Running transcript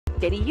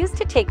Diddy used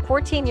to take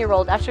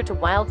 14-year-old Usher to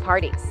wild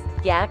parties.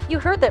 Yeah, you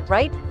heard that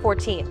right,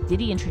 14.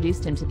 Diddy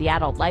introduced him to the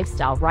adult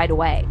lifestyle right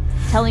away,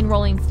 telling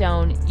Rolling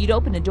Stone, "You'd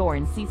open a door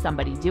and see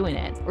somebody doing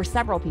it, or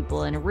several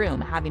people in a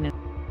room having a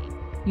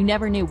you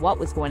never knew what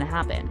was going to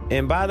happen."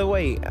 And by the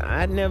way,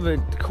 I never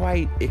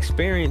quite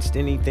experienced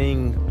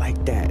anything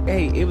like that.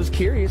 Hey, it was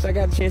curious. I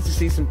got a chance to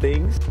see some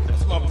things.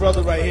 That's my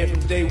brother right here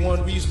from day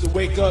one. We used to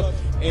wake up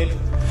and,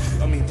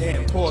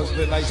 damn, pause,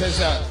 but like, that's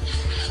how.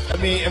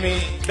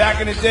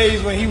 Back in the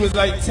days when he was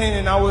like 10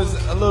 and I was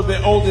a little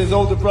bit older, his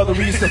older brother,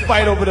 we used to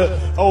fight over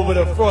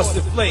the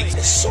Frosted Flakes.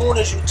 As soon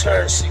as you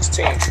turn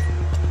 16, you know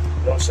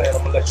what I'm saying,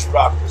 I'm gonna let you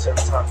rock this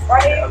every time.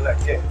 Right?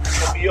 It's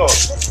gonna be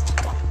yours.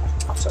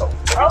 So,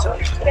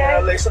 every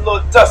time it's a little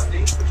dusty,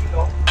 but you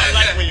know. I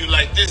like when you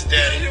like this,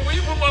 Daddy. When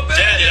you put my back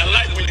Daddy, I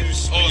like when you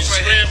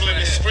scrambling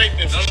and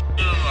scraping.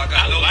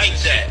 I like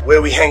that.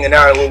 Where we hanging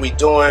out and what we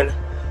doing,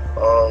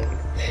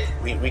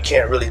 we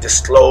can't really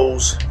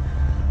disclose,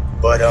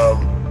 but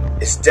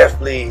it's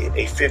definitely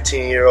a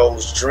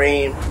 15-year-old's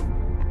dream.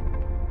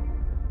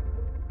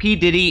 P.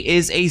 Diddy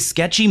is a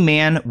sketchy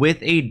man with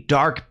a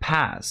dark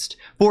past.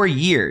 For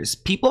years,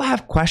 people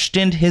have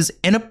questioned his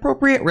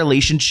inappropriate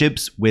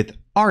relationships with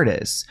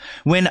artists.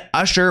 When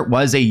Usher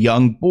was a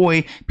young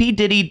boy, P.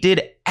 Diddy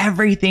did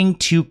everything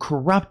to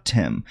corrupt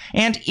him,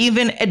 and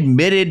even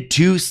admitted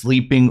to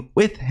sleeping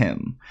with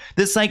him.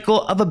 The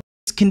cycle of abuse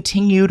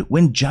continued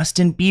when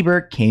Justin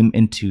Bieber came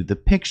into the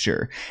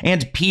picture,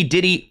 and P.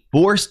 Diddy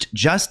forced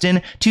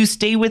Justin to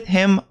stay with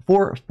him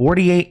for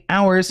 48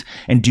 hours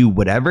and do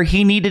whatever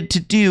he needed to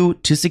do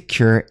to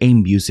secure a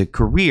music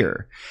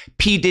career.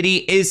 P.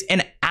 Diddy is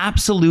an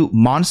absolute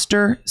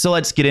monster, so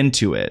let's get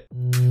into it.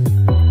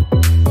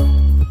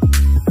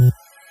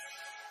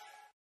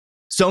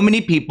 So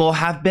many people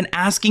have been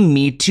asking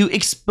me to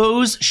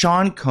expose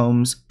Sean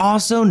Combs,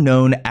 also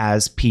known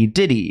as P.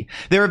 Diddy.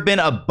 There have been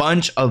a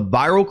bunch of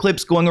viral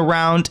clips going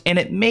around, and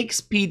it makes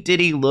P.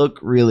 Diddy look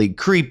really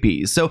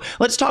creepy. So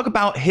let's talk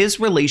about his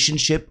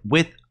relationship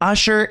with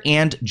Usher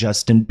and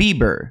Justin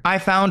Bieber. I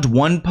found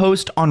one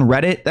post on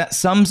Reddit that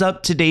sums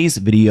up today's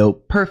video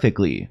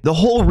perfectly. The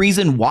whole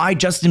reason why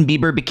Justin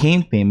Bieber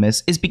became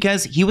famous is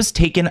because he was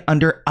taken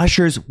under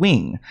Usher's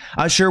wing.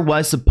 Usher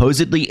was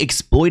supposedly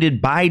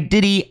exploited by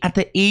Diddy at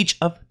the age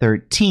of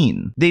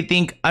 13. They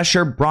think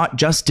Usher brought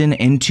Justin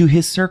into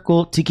his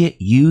circle to get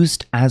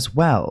used as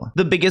well.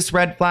 The biggest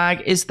red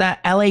flag is that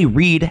L.A.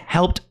 Reid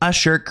helped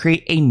Usher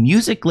create a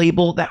music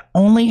label that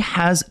only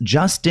has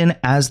Justin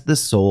as the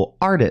sole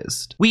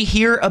artist. We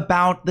hear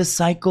about the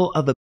cycle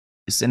of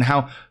abuse and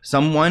how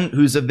someone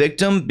who's a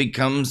victim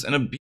becomes an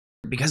abuser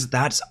because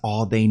that's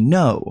all they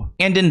know.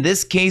 And in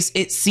this case,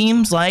 it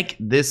seems like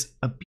this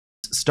abuse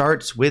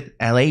starts with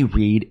L.A.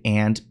 Reid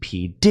and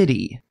P.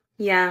 Diddy.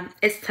 Yeah,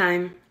 it's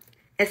time.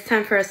 It's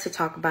time for us to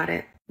talk about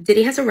it.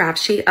 Diddy has a rap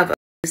sheet of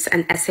abuse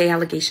and essay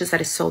allegations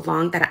that is so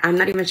long that I'm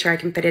not even sure I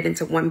can fit it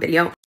into one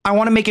video. I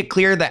want to make it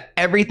clear that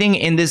everything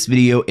in this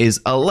video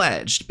is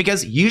alleged,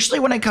 because usually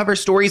when I cover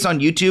stories on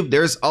YouTube,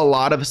 there's a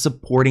lot of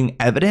supporting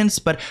evidence,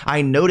 but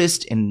I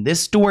noticed in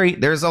this story,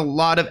 there's a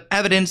lot of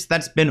evidence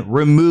that's been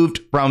removed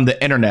from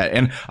the internet,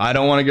 and I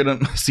don't want to get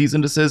a cease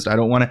and desist. I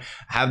don't want to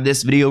have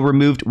this video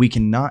removed. We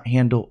cannot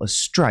handle a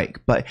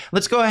strike, but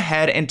let's go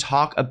ahead and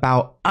talk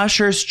about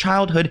Usher's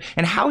childhood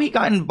and how he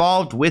got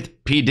involved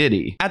with P.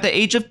 Diddy. At the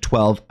age of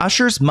 12,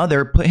 Usher's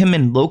mother put him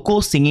in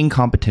local singing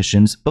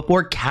competitions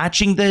before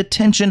catching the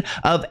attention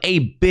of a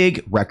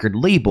big record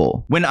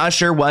label. When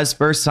Usher was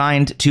first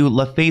signed to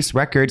LaFace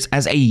Records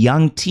as a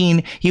young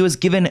teen, he was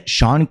given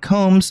Sean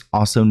Combs,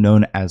 also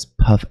known as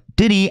Puff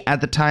Diddy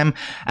at the time,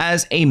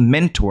 as a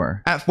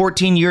mentor. At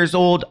 14 years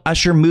old,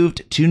 Usher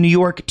moved to New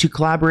York to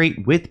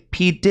collaborate with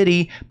P.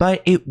 Diddy,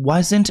 but it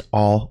wasn't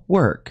all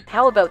work.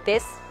 How about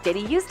this?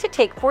 Diddy used to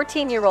take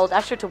 14-year-old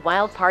Usher to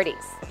wild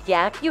parties.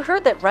 Yeah, you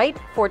heard that right,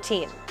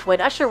 14.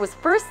 When Usher was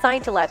first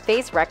signed to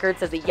LaFace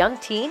Records as a young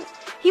teen,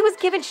 he was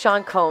given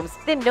Sean Combs,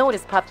 then known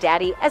as Puff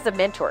Daddy, as a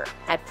mentor.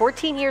 At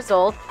 14 years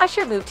old,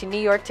 Usher moved to New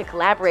York to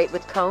collaborate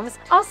with Combs,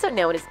 also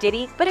known as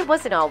Diddy, but it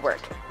wasn't all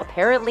work.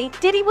 Apparently,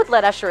 Diddy would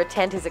let Usher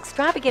attend his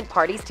extravagant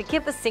parties to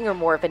give the singer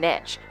more of an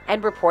edge.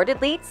 And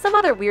reportedly, some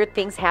other weird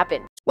things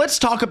happened. Let's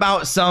talk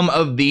about some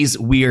of these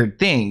weird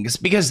things,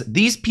 because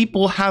these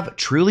people have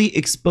truly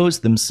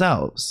exposed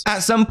themselves. At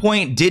some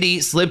point, Diddy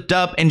slipped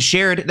up and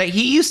shared that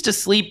he used to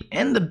sleep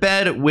in the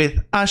bed with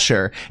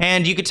Usher,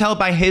 and you could tell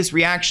by his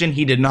reaction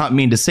he did not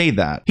mean to say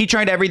that. He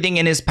tried everything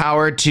in his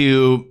power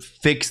to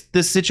fix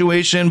the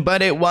situation,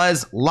 but it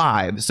was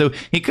live, so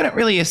he couldn't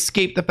really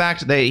escape the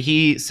fact that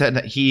he said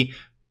that he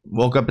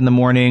woke up in the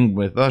morning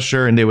with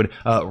Usher and they would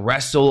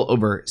wrestle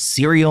over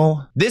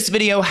cereal. This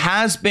video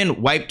has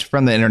been wiped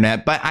from the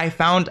internet, but I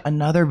found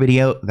another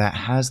video that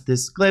has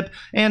this clip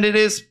and it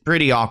is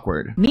pretty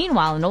awkward.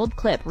 Meanwhile, an old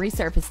clip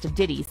resurfaced of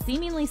Diddy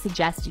seemingly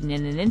suggesting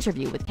in an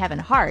interview with Kevin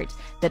Hart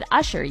that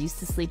Usher used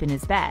to sleep in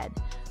his bed,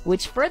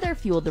 which further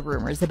fueled the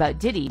rumors about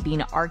Diddy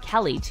being R.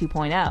 Kelly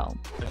 2.0.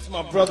 That's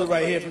my brother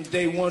right here from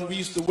day one. We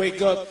used to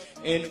wake up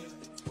and,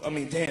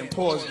 damn,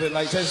 pause, but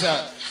like, that's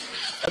how.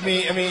 I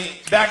mean,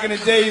 back in the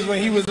days when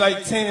he was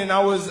like 10 and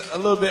I was a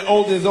little bit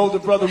older, his older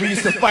brother, we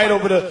used to fight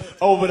over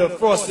the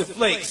Frosted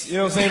Flakes. You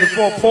know what I'm saying?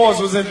 Before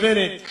pause was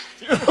invented.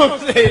 You know what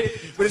I'm saying?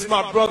 But it's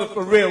my brother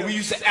for real. We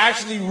used to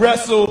actually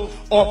wrestle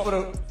off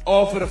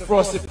of the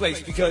Frosted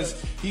Flakes because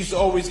he used to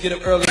always get up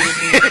early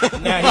with me.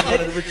 Now he's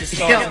one of the richest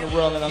stars in the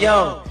world. And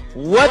Yo,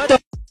 what the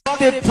f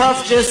did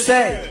Puff just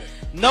say?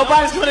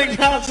 Nobody's gonna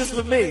acknowledge this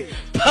but me.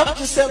 Puff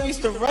just said we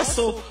used to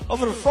wrestle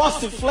over the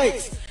Frosted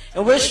Flakes,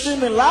 and we're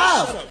streaming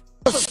live.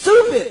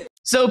 Stupid.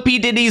 So P.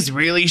 Diddy's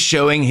really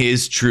showing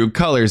his true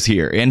colors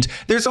here, and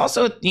there's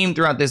also a theme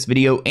throughout this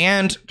video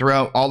and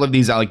throughout all of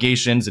these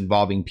allegations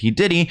involving P.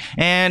 Diddy,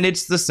 and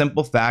it's the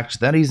simple fact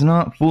that he's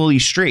not fully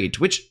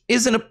straight, which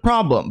isn't a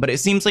problem, but it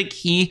seems like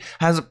he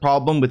has a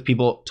problem with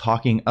people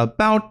talking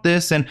about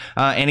this, and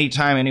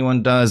anytime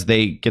anyone does,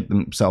 they get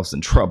themselves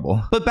in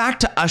trouble. But back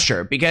to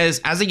Usher,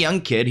 because as a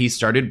young kid, he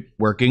started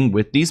working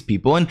with these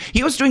people, and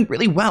he was doing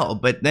really well,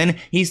 but then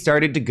he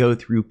started to go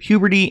through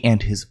puberty,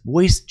 and his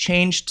voice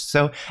changed,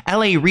 so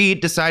L.A.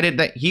 Reid decided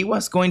that he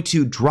was going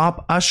to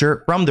drop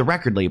Usher from the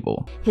record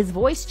label. His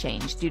voice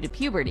changed due to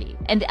puberty,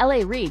 and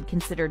L.A. Reid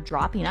considered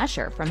dropping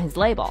Usher from his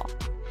label.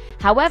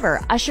 However,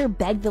 Usher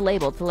begged the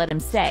label to let him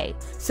stay,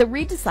 so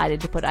Reid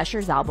decided to put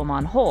Usher's album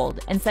on hold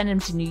and send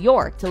him to New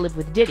York to live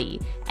with Diddy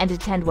and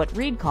attend what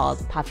Reid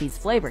called Puffy's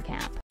Flavor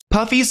Camp.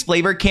 Puffy's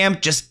Flavor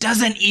Camp just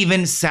doesn't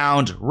even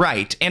sound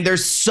right, and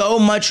there's so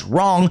much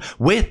wrong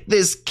with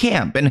this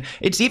camp, and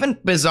it's even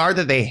bizarre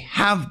that they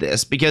have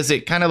this because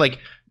it kind of like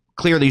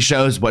clearly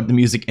shows what the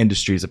music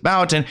industry is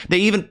about, and they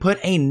even put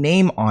a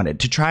name on it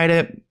to try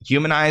to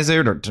humanize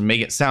it or to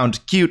make it sound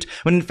cute,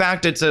 when in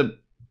fact it's a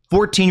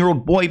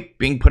 14-year-old boy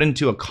being put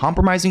into a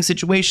compromising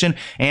situation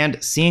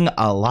and seeing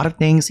a lot of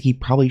things he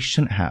probably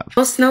shouldn't have.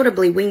 Most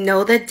notably, we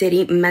know that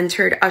Diddy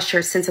mentored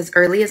Usher since as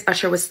early as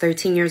Usher was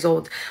 13 years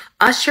old.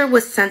 Usher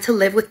was sent to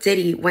live with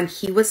Diddy when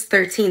he was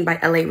 13 by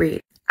L.A.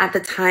 Reid. At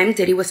the time,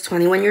 Diddy was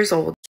 21 years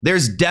old.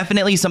 There's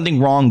definitely something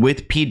wrong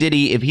with P.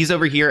 Diddy if he's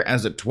over here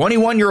as a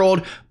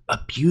 21-year-old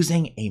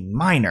abusing a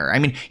minor. I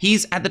mean,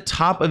 he's at the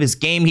top of his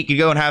game. He could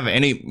go and have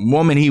any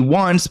woman he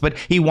wants, but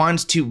he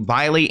wants to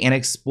violate and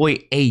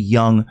exploit a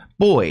young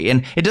boy.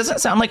 And it doesn't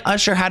sound like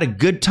Usher had a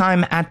good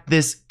time at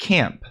this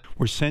camp.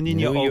 We're sending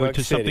you over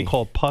to something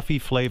called Puffy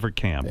Flavor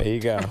Camp. There you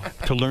go.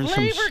 To learn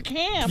Flavor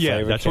Camp. Yeah,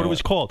 Flavor that's Camp. what it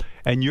was called.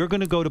 And you're going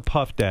to go to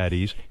Puff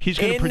Daddy's. He's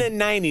going in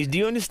the 90s. Do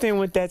you understand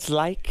what that's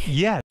like?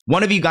 Yeah.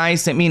 One of you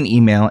guys sent me an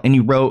email and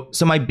you wrote,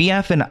 "So my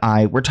BF and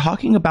I were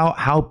talking about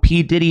how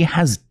P. Diddy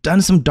has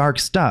done some dark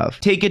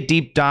stuff. Take a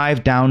deep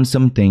dive down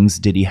some things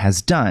Diddy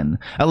has done.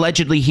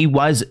 Allegedly, he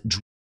was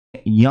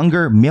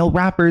younger male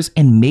rappers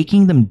and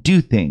making them do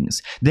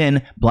things,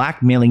 then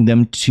blackmailing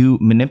them to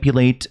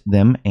manipulate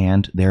them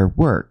and their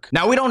work."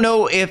 Now, we don't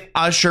know if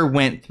Usher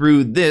went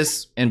through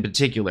this in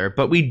particular,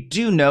 but we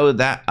do know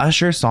that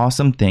Usher saw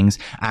some things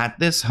at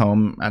this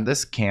home, at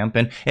this camp,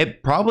 and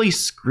it probably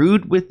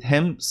screwed with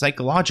him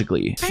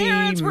psychologically. See,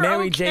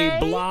 Mary J.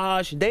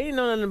 Blige, they didn't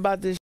know nothing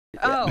about this.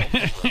 Oh.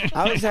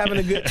 I was having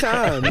a good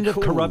time.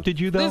 Cool. Corrupted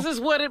you, though? This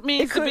is what it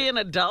means to be an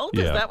adult?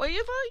 Yeah. Is that what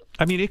you think?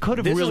 I mean, it could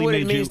have This really is what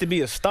made it means you to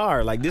be a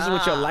star. Like, this is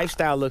what your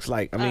lifestyle looks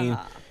like. I mean,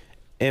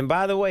 and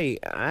by the way,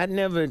 I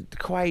never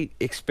quite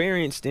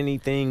experienced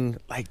anything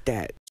like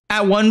that.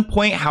 At one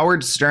point,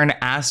 Howard Stern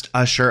asked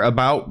Usher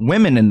about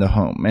women in the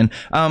home, and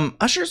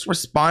Usher's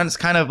response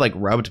kind of like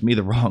rubbed me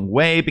the wrong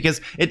way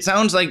because it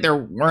sounds like there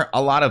weren't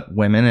a lot of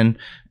women, and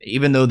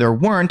even though there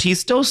weren't, he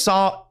still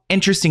saw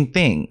interesting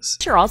things.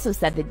 Usher also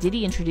said that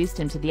Diddy introduced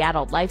him to the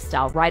adult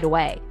lifestyle right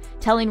away,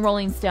 telling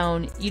Rolling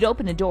Stone, "You'd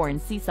open a door and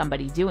see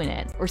somebody doing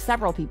it, or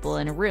several people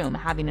in a room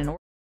having an orgy.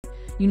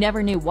 You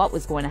never knew what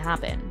was going to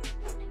happen."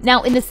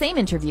 Now, in the same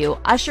interview,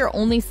 Usher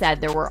only said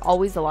there were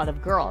always a lot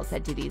of girls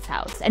at Diddy's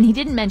house, and he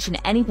didn't mention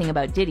anything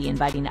about Diddy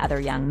inviting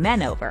other young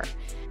men over.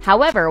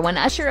 However, when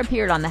Usher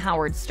appeared on the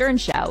Howard Stern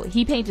show,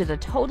 he painted a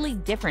totally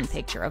different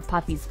picture of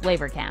Puffy's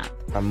Flavor Camp.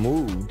 I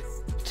moved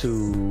to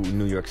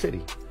New York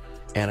City,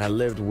 and I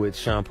lived with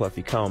Sean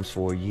Puffy Combs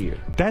for a year.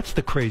 That's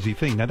the crazy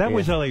thing. Now, that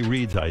was L.A.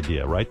 Reid's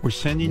idea, right? We're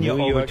sending you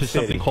over to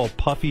something called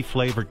Puffy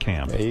Flavor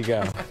Camp. There you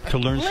go. To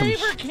learn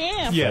Flavor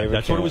Camp. Yeah, Flavor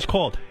that's Camp. what it was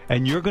called.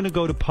 And you're going to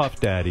go to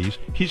Puff Daddy's.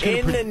 He's going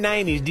in the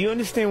 90s. Do you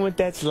understand what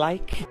that's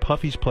like?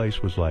 Puffy's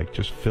place was like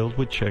just filled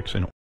with chicks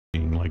and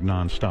like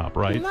nonstop,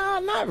 right? No,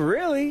 not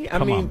really. I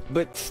mean,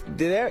 but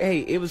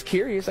hey, it was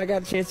curious. I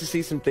got a chance to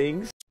see some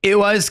things. It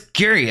was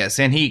curious,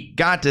 and he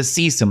got to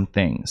see some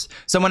things.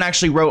 Someone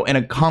actually wrote in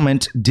a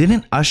comment,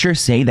 "Didn't Usher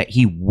say that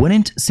he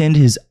wouldn't send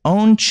his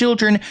own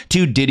children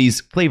to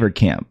Diddy's Flavor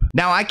Camp?"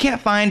 Now, I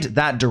can't find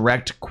that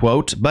direct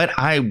quote, but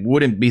I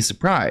wouldn't be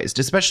surprised,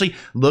 especially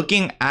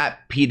looking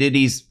at P.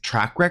 Diddy's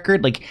track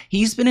record. Like,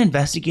 he's been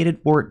investigated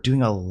for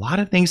doing a lot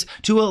of things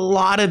to a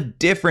lot of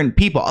different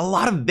people, a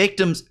lot of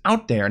victims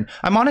out there, and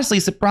I'm honestly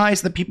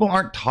surprised that people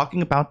aren't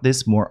talking about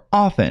this more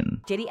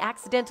often. Diddy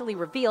accidentally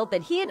revealed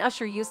that he and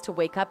Usher used to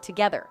wake up up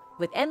together.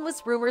 With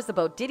endless rumors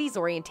about Diddy's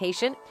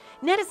orientation,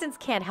 netizens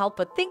can't help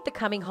but think the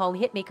coming home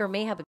hitmaker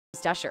may have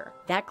abused Usher.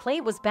 That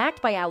claim was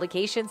backed by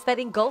allegations that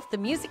engulfed the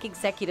music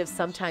executive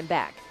some time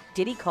back.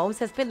 Diddy Combs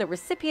has been the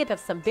recipient of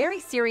some very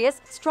serious,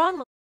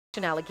 strong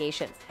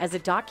allegations, as a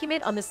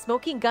document on the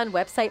Smoking Gun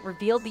website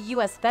revealed the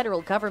U.S.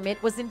 federal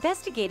government was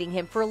investigating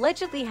him for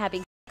allegedly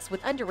having sex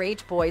with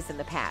underage boys in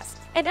the past,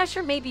 and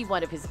Usher may be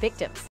one of his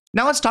victims.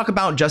 Now let's talk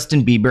about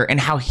Justin Bieber and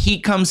how he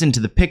comes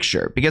into the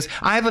picture, because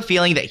I have a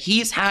feeling that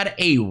he's had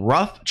a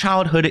rough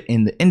childhood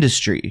in the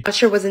industry.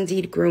 Usher was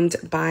indeed groomed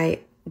by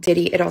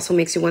Diddy. It also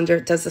makes you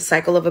wonder, does the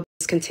cycle of abuse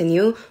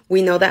continue?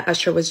 We know that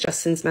Usher was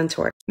Justin's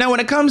mentor. Now, when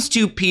it comes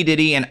to P.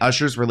 Diddy and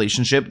Usher's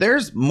relationship,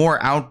 there's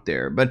more out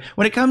there. But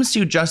when it comes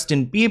to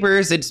Justin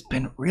Bieber's, it's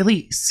been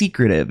really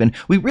secretive, and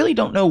we really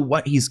don't know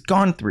what he's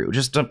gone through.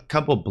 Just a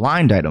couple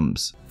blind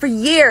items. For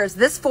years,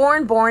 this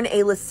foreign-born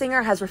A-list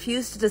singer has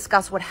refused to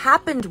discuss what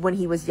happened when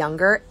he was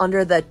younger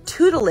under the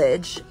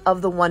tutelage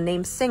of the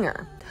one-named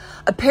singer.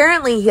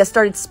 Apparently, he has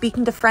started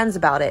speaking to friends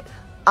about it.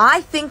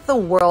 I think the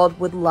world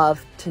would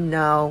love to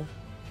know.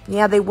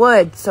 Yeah, they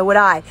would. So would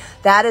I.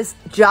 That is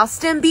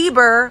Justin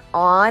Bieber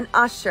on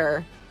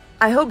Usher.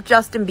 I hope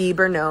Justin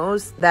Bieber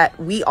knows that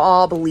we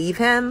all believe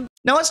him.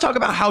 Now let's talk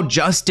about how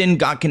Justin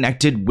got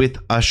connected with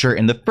Usher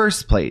in the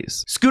first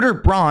place. Scooter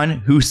Braun,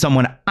 who's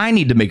someone I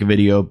need to make a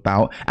video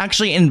about,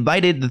 actually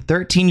invited the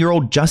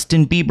 13-year-old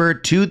Justin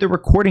Bieber to the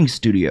recording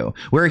studio,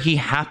 where he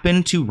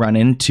happened to run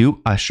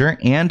into Usher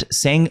and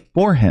sang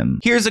for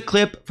him. Here's a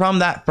clip from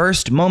that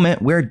first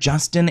moment where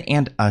Justin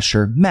and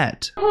Usher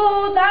met.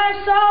 Pull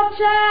that soft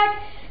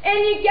track and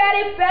you get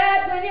it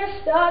back when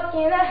you're stuck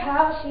in a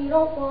house you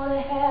don't want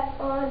to have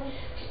fun.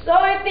 So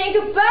I think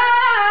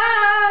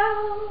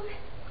about...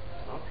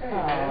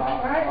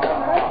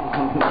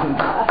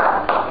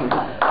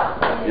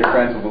 Your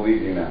friends will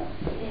believe you now.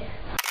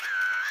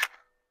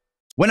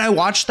 When I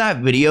watched that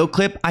video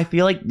clip, I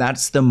feel like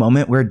that's the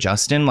moment where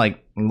Justin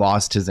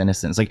lost his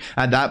innocence.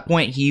 At that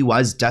point, he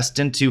was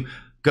destined to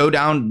go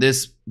down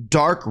this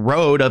dark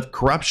road of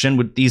corruption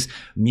with these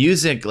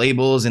music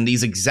labels and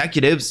these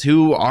executives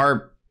who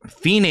are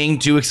fiending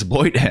to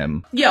exploit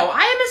him. Yo,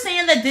 I have been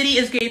saying that Diddy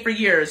is gay for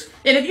years.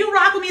 And if you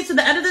rock with me to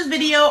the end of this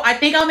video, I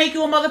think I'll make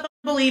you a motherfucking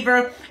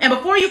believer. And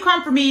before you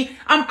come for me,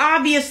 I'm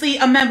obviously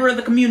a member of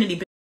the community,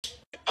 bitch.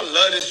 I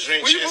love this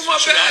drink. I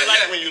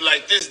like when you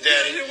like this,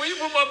 Daddy. Where you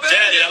put my bag?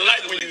 Daddy, I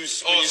like when you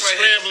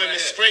scrambling and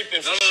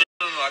scraping for shit.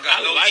 No,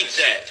 I like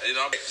that.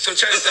 So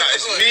check this out.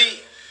 It's me,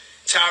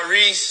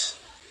 Tyrese,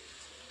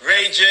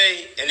 Ray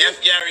J, and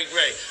F. Gary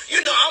Gray.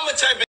 You know, I'm a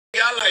type of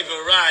I like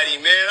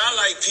variety, man. I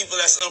like people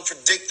that's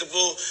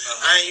unpredictable.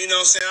 You know what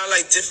I'm saying? I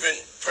like different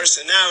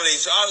personalities.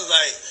 So I was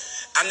like,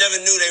 I never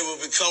knew they would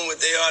become what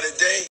they are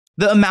today.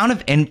 The amount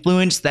of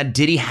influence that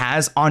Diddy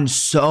has on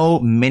so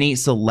many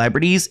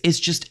celebrities is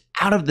just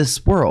out of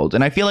this world.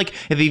 And I feel like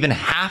if even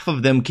half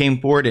of them came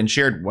forward and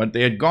shared what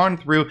they had gone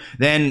through,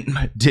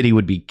 then Diddy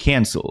would be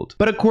canceled.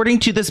 But according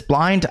to this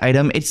blind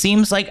item, it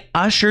seems like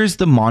Usher's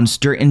the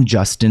monster in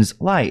Justin's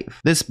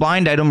life. This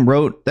blind item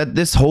wrote that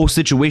this whole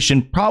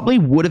situation probably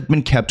would have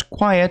been kept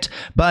quiet,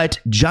 but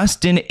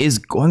Justin is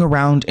going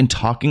around and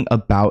talking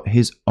about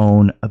his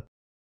own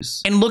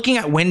abuse. And looking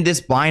at when this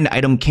blind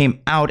item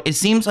came out, it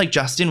seems like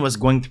Justin was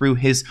going through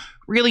his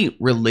really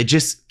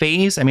religious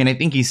phase. I mean, I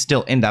think he's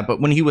still in that, but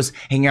when he was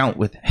hanging out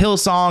with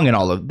Hillsong and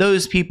all of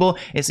those people,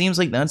 it seems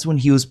like that's when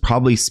he was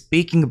probably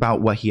speaking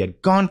about what he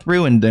had gone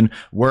through, and then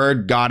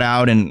word got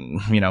out and,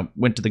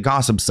 went to the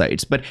gossip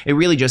sites, but it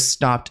really just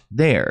stopped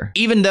there.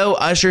 Even though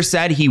Usher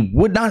said he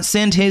would not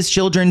send his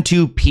children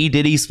to P.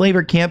 Diddy's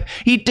flavor camp,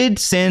 he did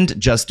send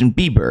Justin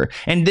Bieber.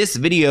 And this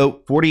video,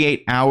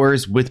 48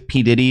 hours with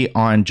P. Diddy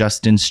on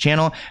Justin's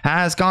channel,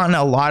 has gotten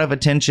a lot of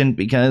attention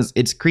because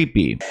it's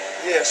creepy.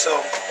 Yeah,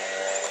 so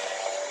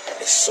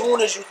as soon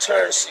as you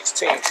turn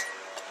 16, you know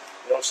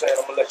what I'm saying?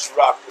 I'm gonna let you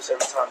rock this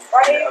every time you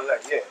come to LA.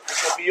 Yeah,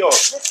 it's gonna be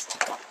yours.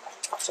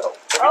 So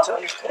every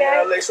time you come to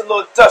LA, it's a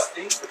little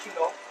dusty, but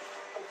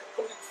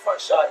put the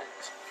front shot in.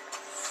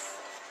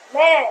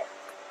 Man.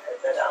 Head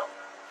that out.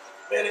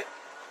 Minute.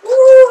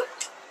 Woo.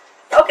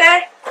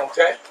 Okay.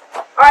 Okay.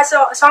 Alright,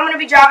 so I'm gonna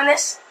be driving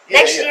this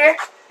next year.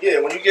 Yeah,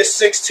 when you get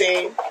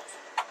 16,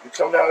 you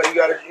come down there, you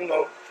gotta,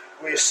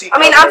 wear your seat. I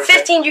mean, I'm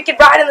 15, you can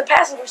ride in the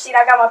passenger seat.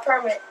 I got my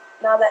permit.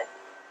 Not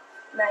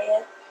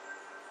yet.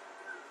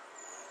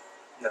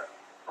 No.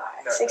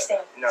 Alright, 16.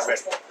 Not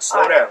ready. Let's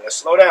slow down. Let's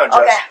slow down,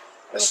 Josh. Okay.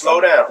 Let's slow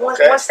down,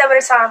 okay? One step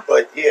at a time.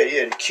 But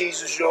yeah, the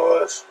keys is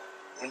yours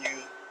when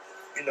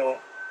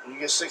when you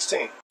get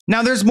 16.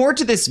 Now, there's more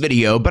to this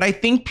video, but I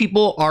think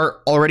people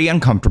are already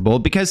uncomfortable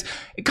because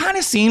it kind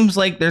of seems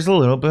like there's a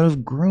little bit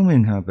of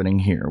grooming happening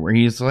here, where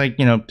he's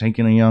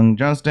taking a young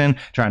Justin,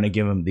 trying to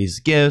give him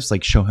these gifts,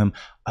 show him,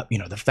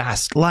 the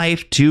fast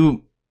life,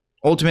 to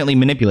ultimately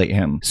manipulate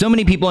him. So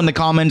many people in the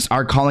comments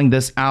are calling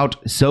this out.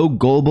 So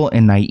gullible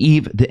and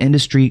naive, the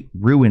industry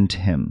ruined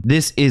him.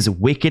 This is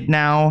wicked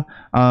now.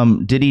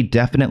 Diddy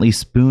definitely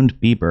spooned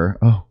Bieber.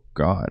 Oh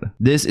God.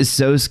 This is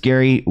so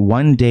scary.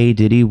 One day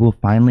Diddy will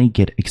finally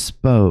get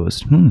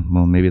exposed.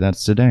 Well, maybe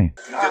that's today.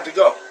 You good to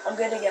go.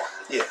 good to go.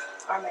 Yeah.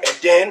 All right. And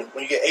then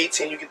when you get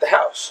 18, you get the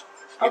house.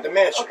 You get the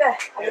mansion. Okay,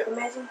 I get the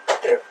mansion.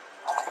 Yeah.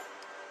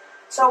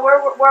 So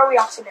where are we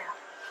off to now?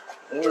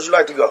 Where would you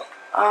like to go?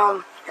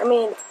 I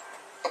mean,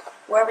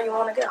 wherever you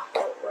want to go.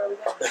 Where are we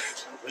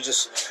going?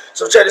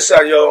 So check this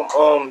out,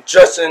 yo.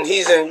 Justin,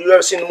 you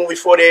ever seen the movie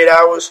 48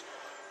 Hours?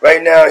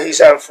 Right now, he's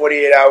having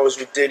 48 hours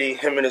with Diddy,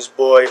 him and his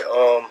boy.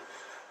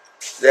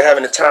 They're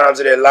having the times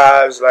of their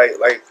lives,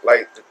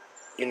 like,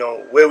 you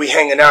know, where we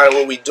hanging out and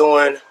what we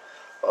doing.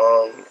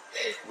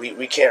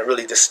 We can't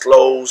really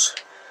disclose,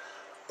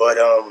 but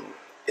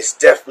it's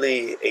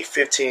definitely a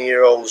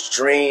 15-year-old's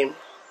dream.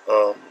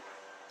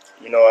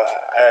 You know,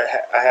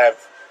 I have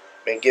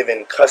been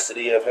given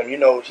custody of him. You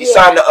know, he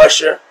signed to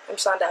Usher. I'm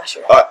signed to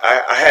Usher.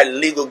 I had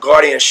legal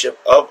guardianship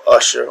of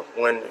Usher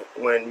when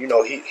you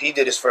know he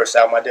did his first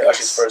album. I did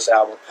Usher's first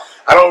album.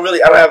 I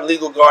don't have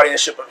legal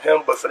guardianship of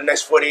him, but for the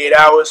next 48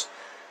 hours,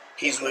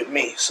 he's with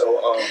me.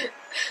 So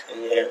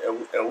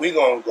and we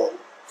gonna go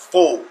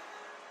full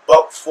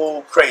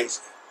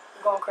crazy.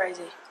 I'm going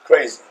crazy.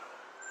 Crazy.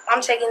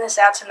 I'm taking this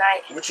out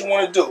tonight. What you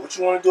want to do? What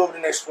you want to do over the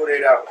next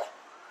 48 hours?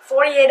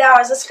 48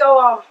 hours. Let's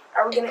go.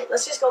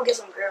 Let's just go get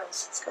some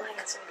girls. Let's go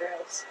get some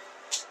girls.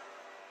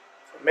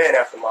 A man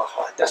after my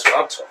heart. That's what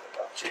I'm talking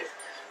about, kid.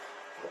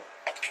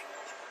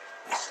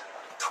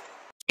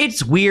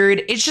 It's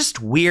weird. It's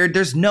just weird.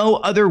 There's no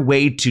other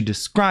way to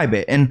describe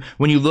it. And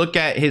when you look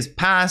at his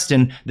past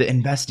and the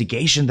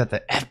investigation that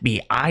the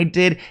FBI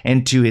did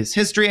into his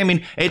history, I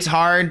mean, it's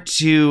hard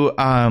to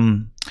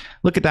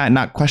look at that and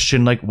not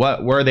question, like,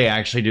 what were they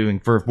actually doing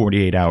for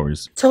 48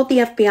 hours? Told the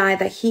FBI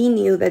that he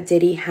knew that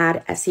Diddy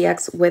had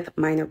sex with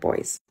minor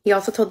boys. He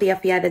also told the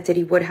FBI that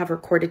Diddy would have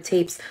recorded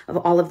tapes of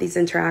all of these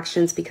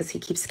interactions because he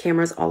keeps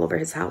cameras all over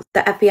his house.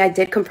 The FBI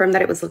did confirm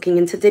that it was looking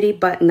into Diddy,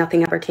 but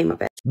nothing ever came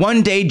of it.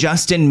 One day,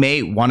 Justin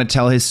may want to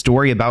tell his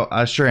story about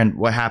Usher and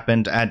what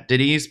happened at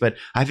Diddy's, but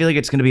I feel like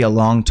it's going to be a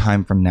long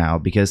time from now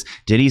because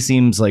Diddy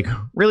seems like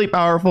really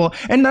powerful,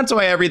 and that's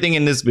why everything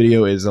in this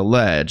video is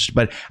alleged.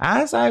 But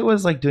as I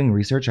was like doing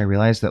research, I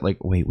realized that,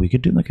 like, wait, we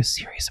could do like a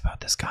series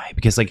about this guy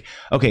because, like,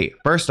 okay,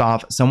 first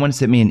off, someone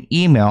sent me an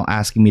email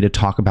asking me to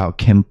talk about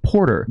Kim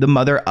Porter, the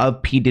mother of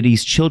P.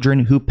 Diddy's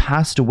children who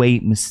passed away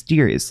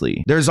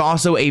mysteriously. There's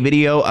also a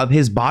video of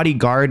his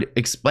bodyguard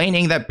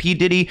explaining that P.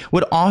 Diddy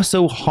would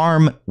also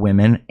harm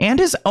women and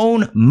his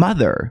own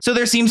mother. So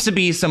there seems to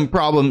be some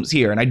problems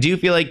here, and I do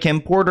feel like Kim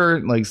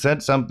Porter like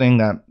said something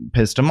that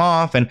pissed him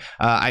off. And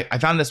I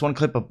found this one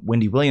clip of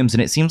Wendy Williams,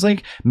 and it seems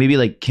like maybe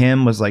like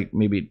Kim was like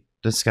maybe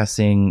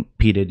discussing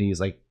P.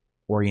 Diddy's like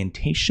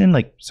orientation,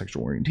 like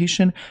sexual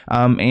orientation,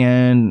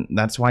 and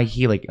that's why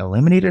he like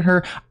eliminated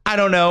her. I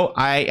don't know.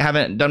 I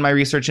haven't done my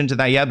research into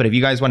that yet, but if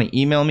you guys want to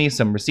email me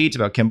some receipts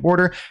about Kim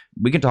Porter,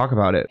 we can talk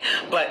about it.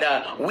 But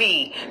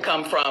we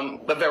come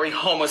from a very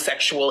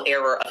homosexual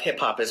era of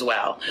hip-hop as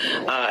well.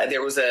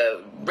 There was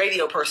a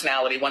radio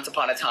personality once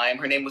upon a time.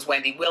 Her name was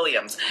Wendy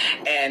Williams,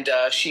 and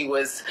she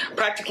was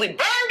practically burned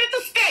at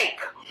the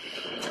stake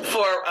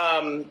for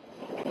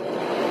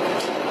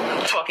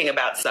talking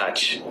about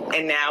such,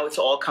 and now it's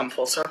all come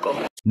full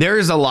circle. There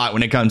is a lot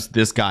when it comes to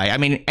this guy. I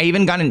mean, I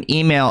even got an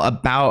email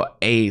about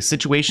a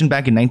situation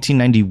back in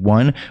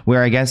 1991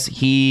 where I guess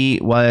he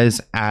was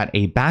at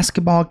a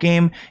basketball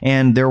game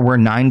and there were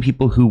 9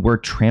 people who were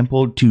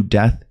trampled to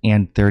death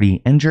and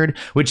 30 injured,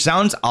 which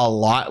sounds a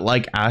lot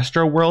like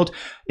Astroworld.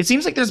 It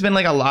seems like there's been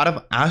like a lot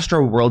of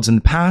Astroworlds in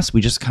the past. We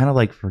just kind of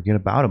like forget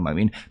about them. I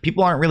mean,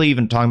 people aren't really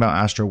even talking about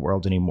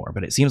Astroworld anymore,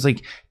 but it seems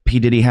like P.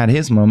 Diddy had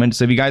his moment.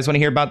 So if you guys want to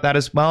hear about that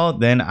as well,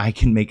 then I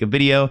can make a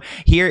video.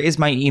 Here is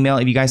my email.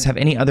 If you guys have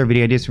any other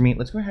video ideas for me,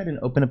 let's go ahead and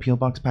open a P.O.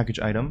 Box package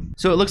item.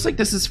 So it looks like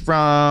this is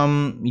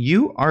from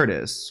You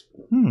Artists.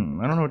 I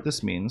don't know what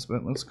this means,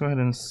 but let's go ahead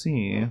and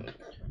see.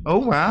 Oh,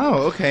 wow.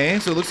 Okay.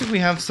 So it looks like we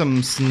have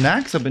some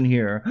snacks up in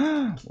here.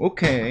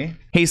 Okay.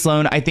 Hey,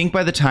 Sloan, I think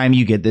by the time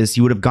you get this,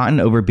 you would have gotten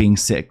over being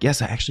sick. Yes,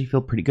 I actually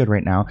feel pretty good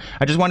right now.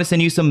 I just want to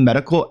send you some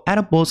medical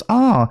edibles.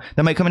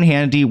 That might come in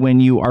handy when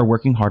you are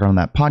working hard on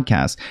that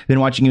podcast. Been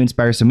watching you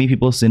inspire so many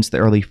people since the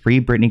early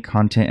Free Britney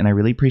content, and I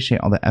really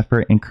appreciate all the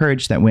effort and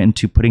courage that went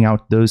into putting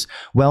out those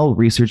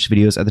well-researched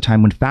videos at the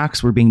time when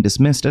facts were being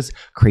dismissed as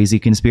crazy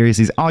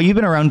conspiracies. You've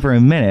been around for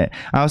a minute.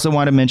 I also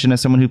want to mention, as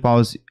someone who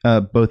follows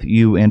both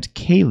you and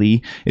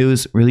Kaylee, it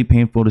was really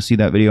painful to see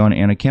that video on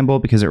Anna Campbell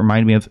because it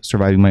reminded me of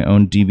surviving my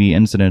own DV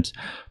incident.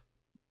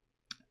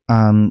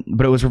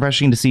 But it was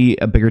refreshing to see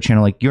a bigger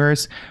channel like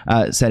yours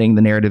setting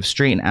the narrative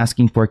straight and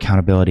asking for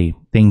accountability.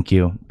 Thank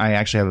you. I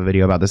actually have a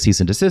video about the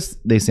cease and desist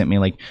they sent me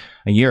like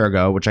a year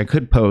ago, which I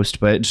could post,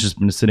 but it's just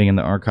been sitting in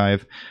the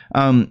archive.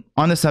 On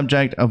the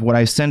subject of what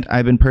I sent,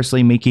 I've been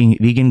personally making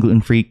vegan,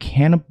 gluten-free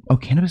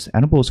cannabis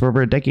edibles for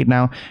over a decade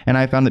now, and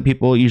I found that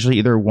people usually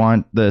either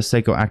want the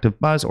psychoactive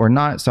buzz or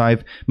not, so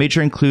I've made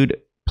sure to include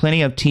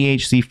plenty of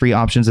THC-free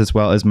options as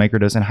well as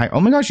microdose and high.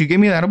 Oh my gosh, you gave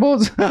me the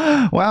edibles?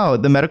 Wow,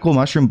 the medical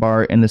mushroom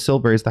bar in the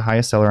silver is the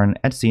highest seller on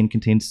Etsy and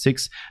contains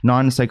 6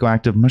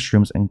 non-psychoactive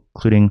mushrooms,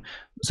 including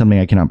something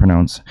I cannot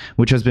pronounce,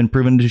 which has been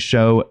proven to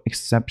show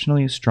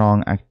exceptionally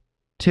strong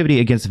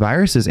activity against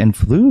viruses and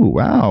flu.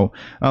 Wow.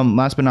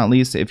 Last but not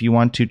least, if you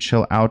want to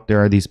chill out,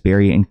 there are these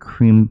berry and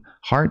cream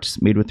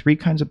hearts made with 3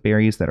 kinds of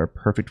berries that are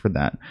perfect for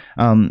that.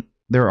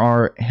 There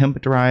are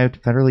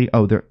hemp-derived, federally...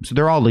 Oh,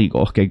 they're all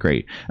legal. Okay,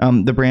 great.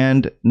 The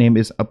brand name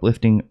is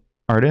Uplifting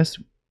Artists,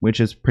 which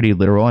is pretty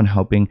literal and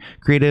helping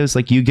creatives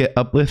like you get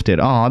uplifted.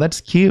 Aw, that's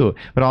cute.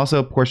 But also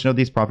a portion of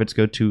these profits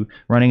go to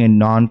running a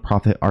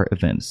non-profit art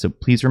event. So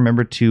please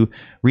remember to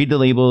read the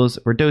labels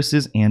for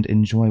doses and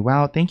enjoy.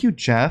 Wow, thank you,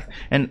 Jeff.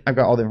 And I've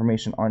got all the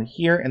information on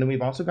here. And then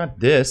we've also got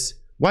this.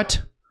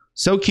 What?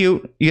 So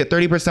cute. You get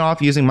 30%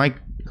 off using my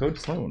code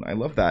Sloan. I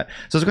love that.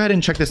 So let's go ahead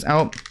and check this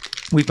out.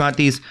 We've got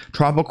these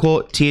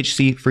tropical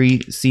THC-free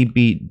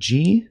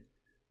CBG,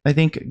 I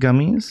think,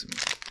 gummies.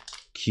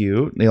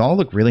 Cute. They all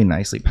look really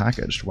nicely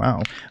packaged.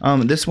 Wow.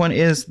 This one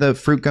is the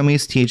fruit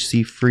gummies,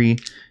 THC-free,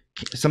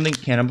 something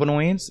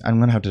cannabinoids. I'm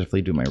gonna have to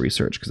definitely do my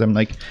research because I'm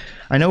like,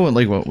 I know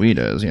what weed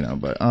is, you know.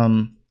 But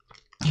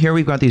here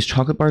we've got these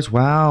chocolate bars.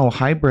 Wow,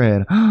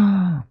 hybrid.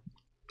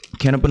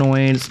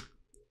 Cannabinoids,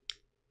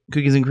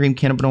 cookies and cream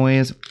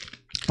cannabinoids.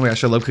 Oh my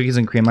gosh, I love cookies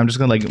and cream. I'm just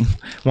gonna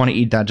want to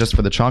eat that just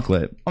for the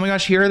chocolate. Oh my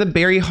gosh, here are the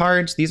berry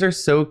hearts. These are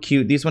so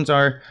cute. These ones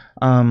are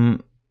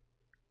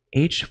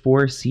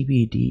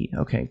H4CBD.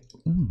 Okay,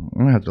 I'm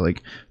gonna have to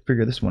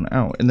figure this one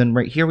out. And then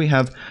right here we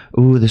have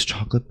this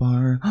chocolate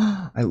bar.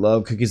 I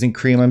love cookies and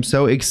cream. I'm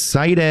so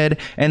excited.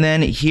 And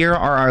then here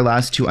are our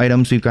last 2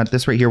 items. We've got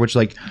this right here, which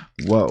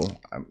whoa,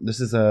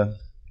 this is a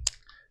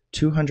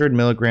 200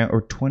 milligram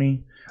or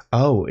 20.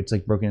 Oh, it's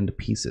broken into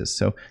pieces.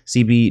 So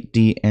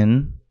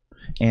CBDN.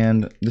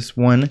 And this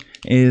one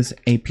is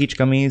a peach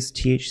gummies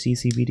THC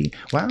CBD.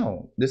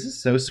 Wow, this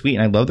is so sweet,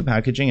 and I love the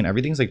packaging, and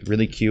everything's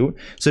really cute.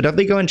 So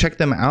definitely go and check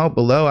them out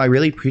below. I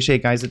really appreciate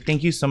it, guys.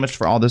 Thank you so much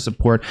for all the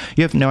support.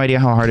 You have no idea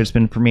how hard it's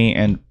been for me,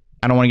 and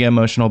I don't want to get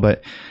emotional,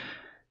 but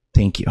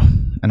thank you.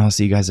 And I'll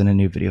see you guys in a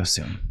new video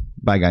soon.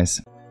 Bye,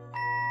 guys.